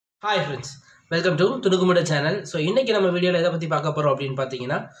Hi friends, welcome to Thunukumootai channel. So இன்னைக்கு நம்ம வீடியோல எதை பத்தி பார்க்க போறோம் அப்படினு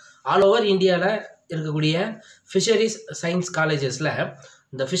பாத்தீங்கன்னா all over Indiaல இருக்கக்கூடிய Fisheries Science collegesல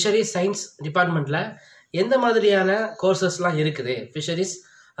இந்த Fisheries Science departmentல எந்த மாதிரியான courses-லாம் இருக்குது Fisheries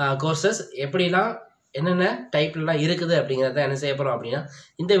courses எப்படிலாம் என்னென்ன டைப்லலாம் இருக்குது அப்படிங்கறத என்ன செய்ய போறோம் அப்படினா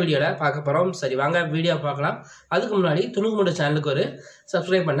இந்த வீடியோல பார்க்க போறோம். சரி வாங்க வீடியோ பார்க்கலாம். அதுக்கு முன்னாடி Thunukumootai சேனலுக்கு ஒரு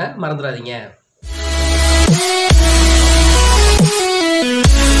subscribe பண்ண மறந்துடாதீங்க.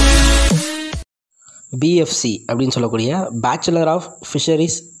 BFC அப்படின்னு சொல்லக்கூடிய Bachelor of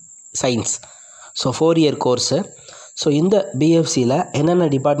Fisheries Science. So 4-year course. So இந்த BFCயில் என்னென்ன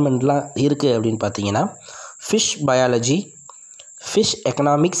டிபார்ட்மெண்ட்லாம் இருக்குது அப்படின்னு பார்த்தீங்கன்னா fish biology, fish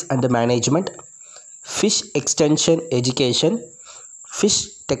economics and management, fish extension education, fish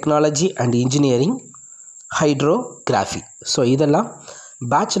technology and engineering, hydrography. So இதெல்லாம்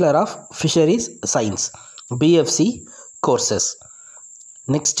Bachelor of Fisheries Science BFC courses.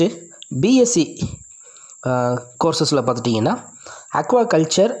 Next BSc கோர்சஸில் பார்த்துட்டிங்கன்னா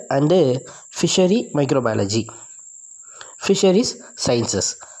aquaculture and fishery microbiology, fisheries sciences.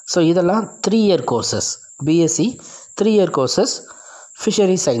 So இதெல்லாம் 3-year courses. BSc 3-year courses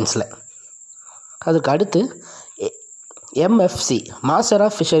fishery சயின்ஸில். அதுக்கு அடுத்து MFC master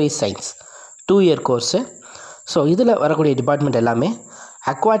of fisheries science 2-year course. So இதில் வரக்கூடிய department எல்லாமே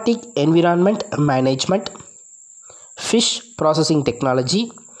aquatic environment management, fish processing technology,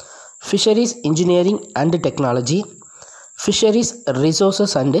 Fisheries Engineering and Technology, Fisheries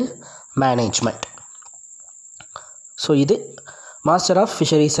Resources and Management. So இது master of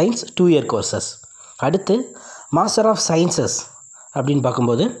fishery science 2-year courses. அடுத்து master of sciences அப்படின்னு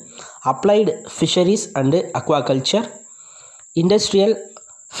பார்க்கும்போது applied fisheries and aquaculture, industrial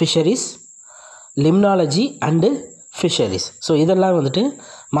fisheries, லிம்னாலஜி and fisheries. So இதெல்லாம் வந்துட்டு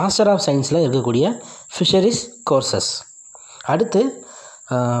master of சயின்ஸில் இருக்கக்கூடிய fisheries courses. அடுத்து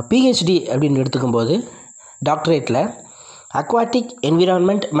PhD அப்படின்னு எடுத்துக்கும்போது டாக்டரேட்டில் aquatic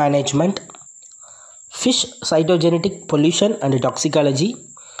environment management, fish சைட்டோஜெனட்டிக் pollution and toxicology,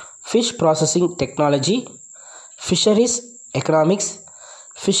 fish processing technology, fisheries economics,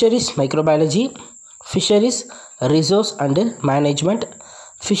 fisheries microbiology, fisheries resource and management,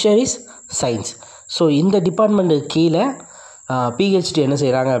 fisheries science. So இந்த department கீழே PhD என்ன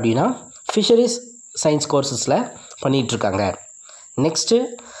செய்கிறாங்க அப்படின்னா ஃபிஷரிஸ் சயின்ஸ் கோர்சஸில் பண்ணிகிட்ருக்காங்க. நெக்ஸ்ட்டு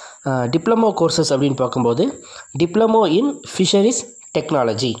டிப்ளமோ கோர்சஸ் அப்படின்னு பார்க்கும்போது diploma in fisheries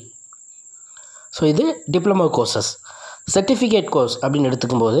technology. So இது diploma courses. Certificate course அப்படின்னு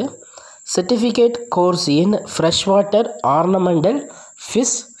எடுத்துக்கும்போது சர்டிஃபிகேட் கோர்ஸ் இன் fresh water ornamental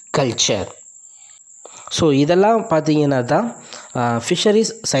fish culture. So இதெல்லாம் பார்த்தீங்கன்னா தான் ஃபிஷரிஸ்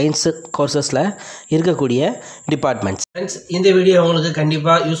சயின்ஸ் கோர்சஸில் இருக்கக்கூடிய டிபார்ட்மெண்ட்ஸ். ஃப்ரெண்ட்ஸ், இந்த வீடியோ உங்களுக்கு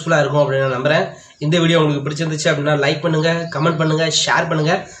கண்டிப்பாக யூஸ்ஃபுல்லாக இருக்கும் அப்படின்னு நான் நம்புகிறேன். இந்த வீடியோ உங்களுக்கு பிடிச்சிருந்துச்சு அப்படின்னா லைக் பண்ணுங்கள், கமெண்ட் பண்ணுங்கள், ஷேர்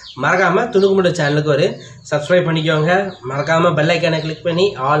பண்ணுங்கள். மறக்காமல் Thunukumootai சேனலுக்கு ஒரு சப்ஸ்கிரைப் பண்ணிக்கோங்க. மறக்காமல் பெல் ஐக்கானை கிளிக் பண்ணி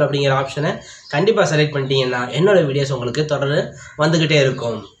ஆல் அப்படிங்கிற ஆப்ஷனை கண்டிப்பாக செலக்ட் பண்ணிட்டீங்கன்னா என்னோடய வீடியோஸ் உங்களுக்கு தொடர்ந்து வந்துக்கிட்டே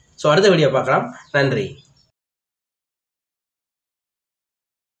இருக்கும். ஸோ அடுத்த வீடியோ பார்க்கலாம். நன்றி.